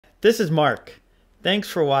This is Mark. Thanks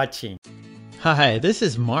for watching. Hi, this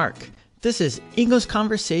is Mark. This is English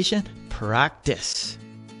Conversation Practice.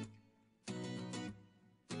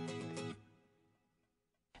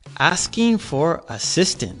 Asking for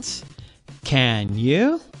assistance. Can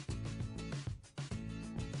you?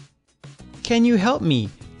 Can you help me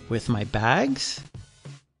with my bags?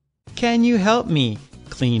 Can you help me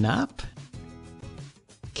clean up?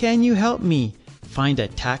 Can you help me find a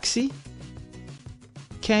taxi?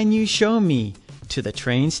 Can you show me to the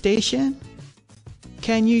train station?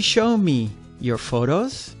 Can you show me your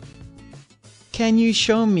photos? Can you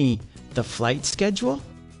show me the flight schedule?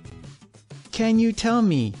 Can you tell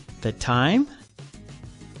me the time?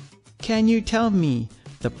 Can you tell me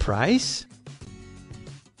the price?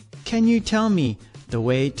 Can you tell me the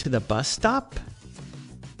way to the bus stop?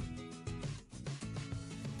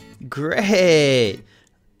 Great!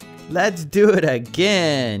 Let's do it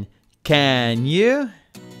again. Can you?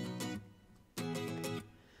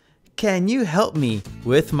 Can you help me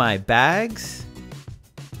with my bags?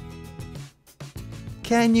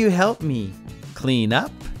 Can you help me clean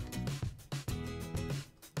up?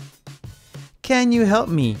 Can you help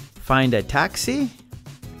me find a taxi?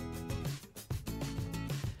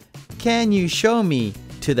 Can you show me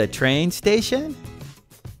to the train station?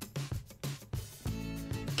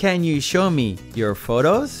 Can you show me your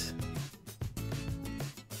photos?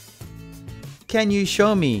 Can you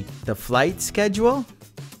show me the flight schedule?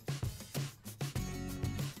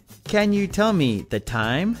 Can you tell me the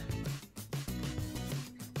time?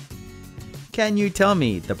 Can you tell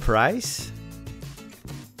me the price?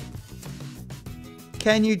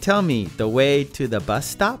 Can you tell me the way to the bus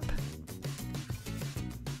stop?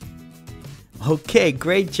 Okay,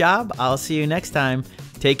 great job. I'll see you next time.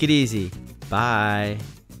 Take it easy. Bye.